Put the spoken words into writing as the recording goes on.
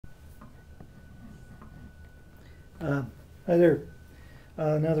Hi there.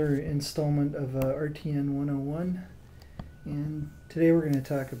 Another installment of RTN-101, and today we're going to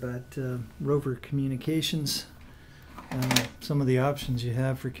talk about rover communications, some of the options you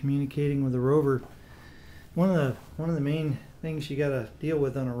have for communicating with a rover. One of the main things you got to deal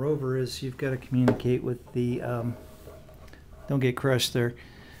with on a rover is you've got to communicate with the don't get crushed there,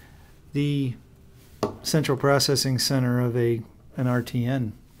 the central processing center of an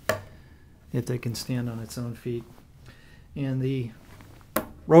RTN, if they can stand on its own feet. And the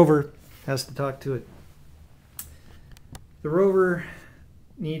rover has to talk to it. The rover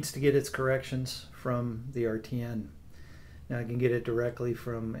needs to get its corrections from the RTN. Now I can get it directly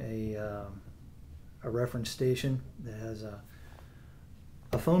from a reference station that has a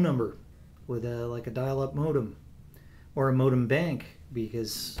phone number with like a dial-up modem, or a modem bank,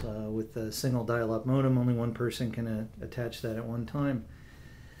 because with a single dial-up modem only one person can attach that at one time.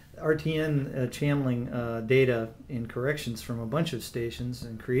 RTN channeling data in corrections from a bunch of stations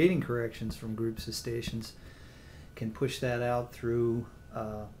and creating corrections from groups of stations can push that out through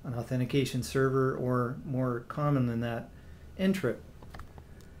an authentication server, or more common than that, NTRIP.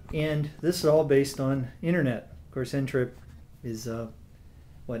 And this is all based on internet. Of course, NTRIP is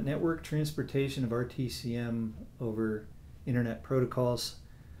network transportation of RTCM over internet protocols.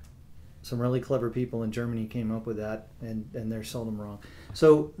 Some really clever people in Germany came up with that, and they're seldom wrong.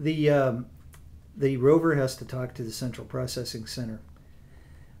 So the rover has to talk to the central processing center,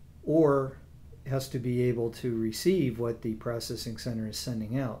 or has to be able to receive what the processing center is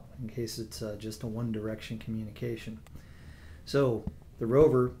sending out, in case it's just a one-direction communication. So the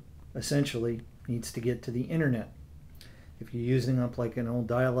rover essentially needs to get to the internet. If you're using up like an old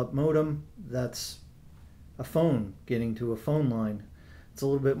dial-up modem, that's a phone getting to a phone line. It's a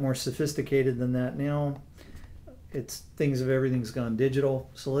little bit more sophisticated than that now. Everything's gone digital.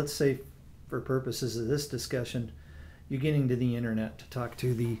 So let's say, for purposes of this discussion, you're getting to the internet to talk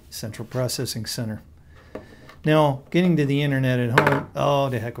to the central processing center. Now, getting to the internet at home, oh,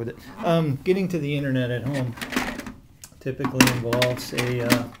 to heck with it. Getting to the internet at home typically involves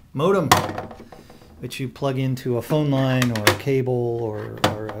a modem, which you plug into a phone line or a cable or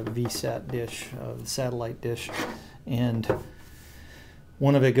a VSAT dish, a satellite dish, and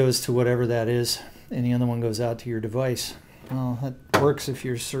one of it goes to whatever that is, and the other one goes out to your device. Well, that works if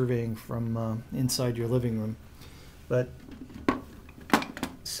you're surveying from inside your living room. But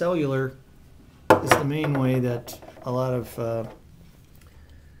cellular is the main way that a lot of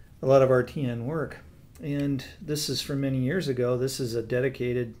RTN work. And this is from many years ago. This is a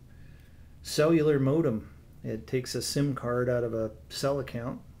dedicated cellular modem. It takes a SIM card out of a cell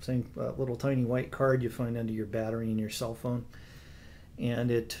account, same little tiny white card you find under your battery in your cell phone.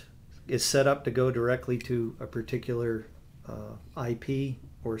 And it is set up to go directly to a particular IP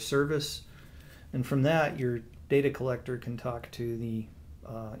or service. And from that, your data collector can talk to the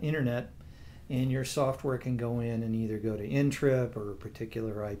internet, and your software can go in and either go to NTRIP or a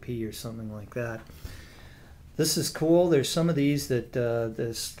particular IP or something like that. This is cool. There's some of these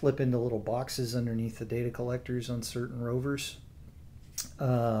that slip into little boxes underneath the data collectors on certain rovers.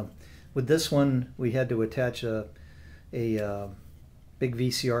 With this one, we had to attach a big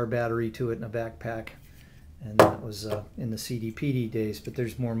VCR battery to it in a backpack, and that was in the CD-PD days, but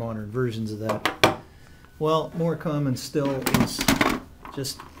there's more modern versions of that. Well, more common still is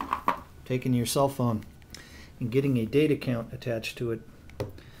just taking your cell phone and getting a data account attached to it.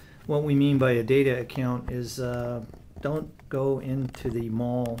 What we mean by a data account is don't go into the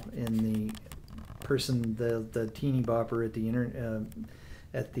mall and the teeny bopper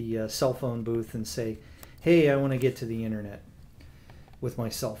at the cell phone booth and say, hey, I want to get to the internet with my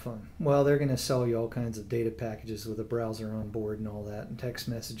cell phone. Well, they're going to sell you all kinds of data packages with a browser on board and all that, and text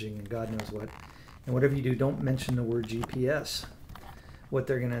messaging and God knows what. And whatever you do, don't mention the word GPS. What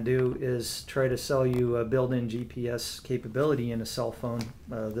they're going to do is try to sell you a built-in GPS capability in a cell phone.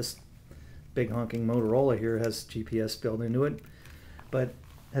 This big honking Motorola here has GPS built into it, but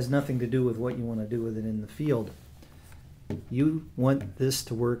has nothing to do with what you want to do with it in the field. You want this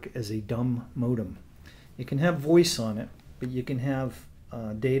to work as a dumb modem. You can have voice on it, but you can have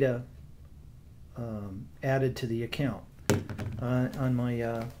data added to the account. On my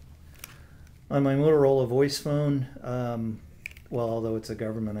Motorola voice phone, well, although it's a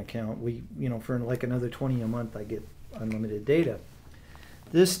government account, for like another $20 a month, I get unlimited data.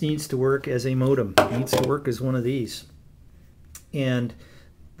 This needs to work as a modem. It needs to work as one of these. And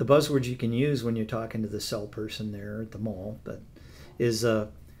the buzzwords you can use when you're talking to the cell person there at the mall is, I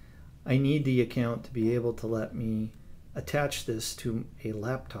need the account to be able to let me attach this to a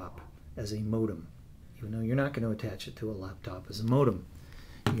laptop as a modem. Even though you're not going to attach it to a laptop as a modem,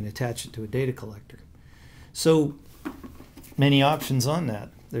 you can attach it to a data collector. So many options on that.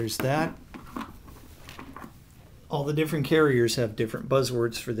 There's that. All the different carriers have different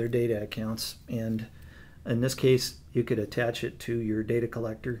buzzwords for their data accounts, and in this case you could attach it to your data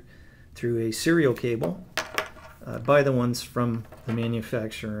collector through a serial cable. Buy the ones from the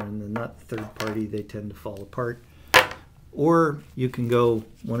manufacturer and not third party, they tend to fall apart. Or you can go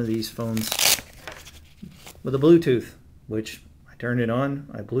one of these phones with a Bluetooth, which I turn it on,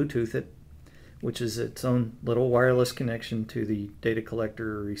 I Bluetooth it, which is its own little wireless connection to the data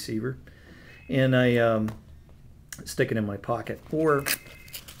collector or receiver, and I stick it in my pocket. Or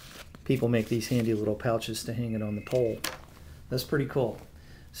people make these handy little pouches to hang it on the pole. That's pretty cool.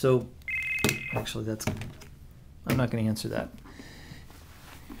 So actually I'm not going to answer that.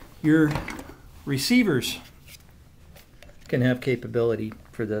 Your receivers can have capability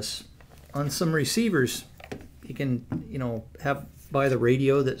for this. On some receivers you can buy the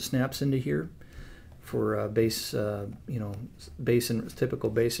radio that snaps into here for base typical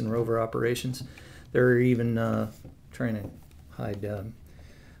base and Rover operations. They're even trying to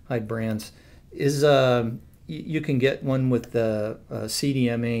hide brands. You can get one with the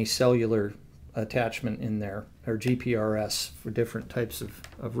CDMA cellular attachment in there, or GPRS, for different types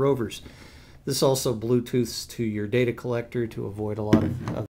of Rovers. This also Bluetooths to your data collector to avoid a lot of